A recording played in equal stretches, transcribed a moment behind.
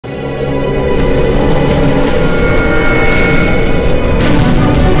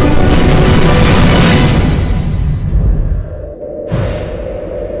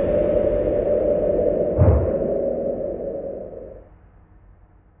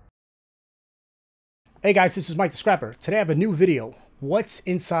Hey guys, this is Mike the Scrapper. Today I have a new video. What's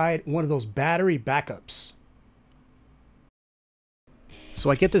inside one of those battery backups?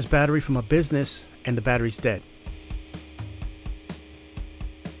 So I get this battery from a business and the battery's dead.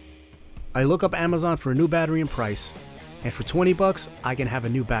 I look up Amazon for a new battery and price, and for 20 bucks I can have a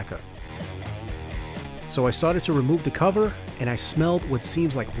new backup. So I started to remove the cover and I smelled what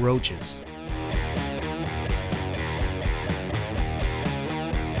seems like roaches.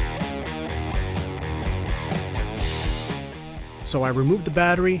 So I removed the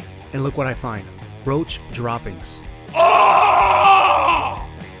battery, and look what I find. Roach droppings. Oh!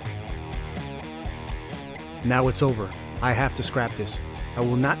 Now it's over. I have to scrap this. I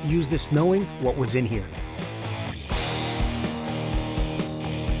will not use this knowing what was in here.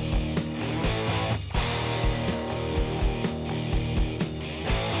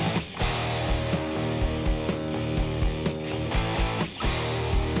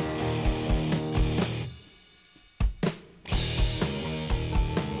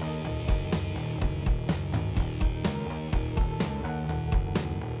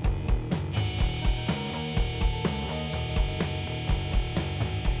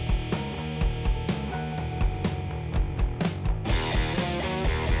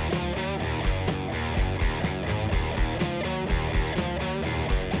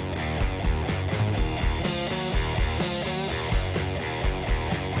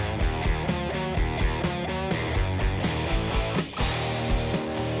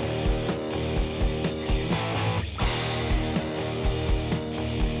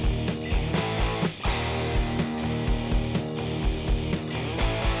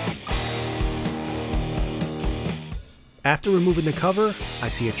 After removing the cover, I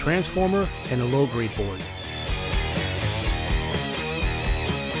see a transformer and a low-grade board.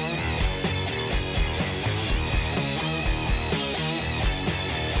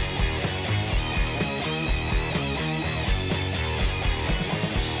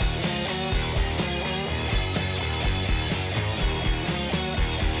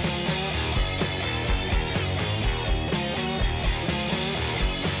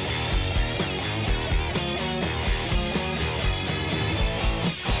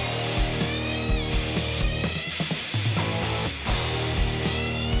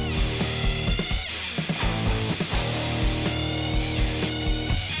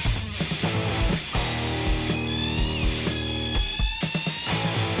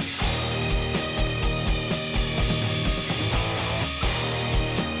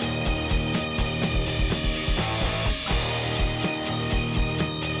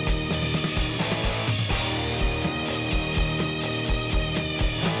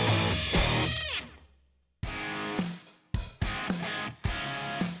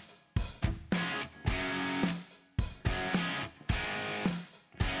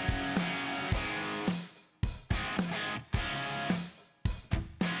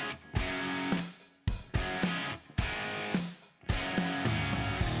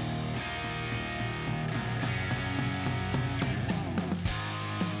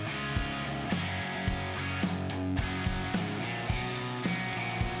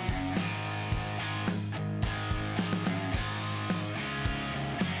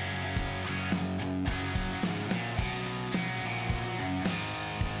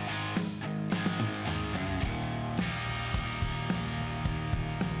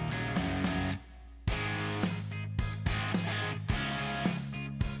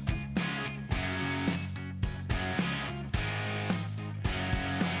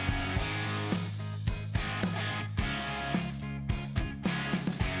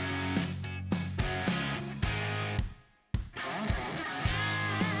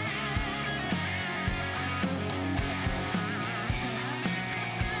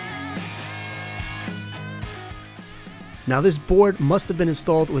 Now this board must have been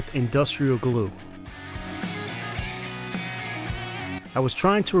installed with industrial glue. I was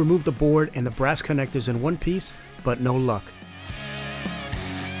trying to remove the board and the brass connectors in one piece, but no luck.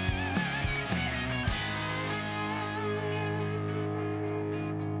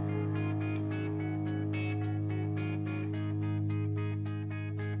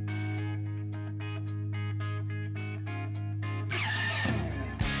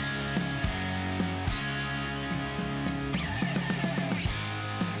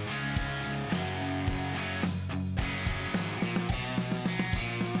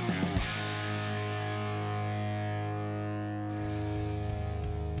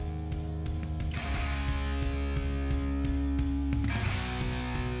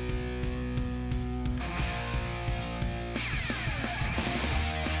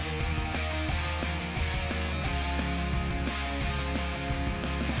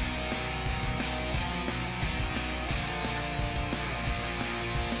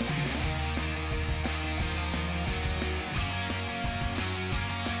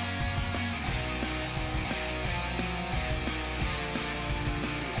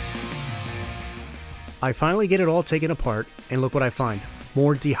 I finally get it all taken apart, and look what I find.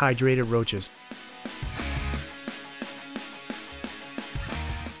 More dehydrated roaches.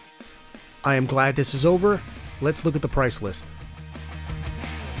 I am glad this is over. Let's look at the price list.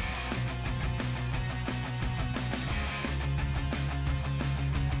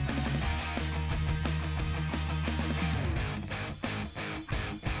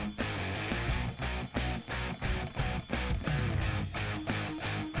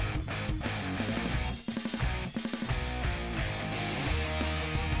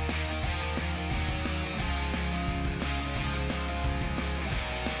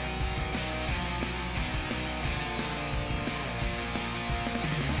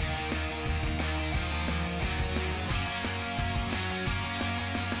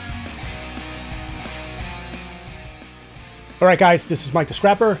 Alright guys, this is Mike the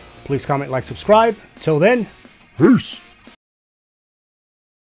Scrapper. Please comment, like, subscribe. Till then, peace!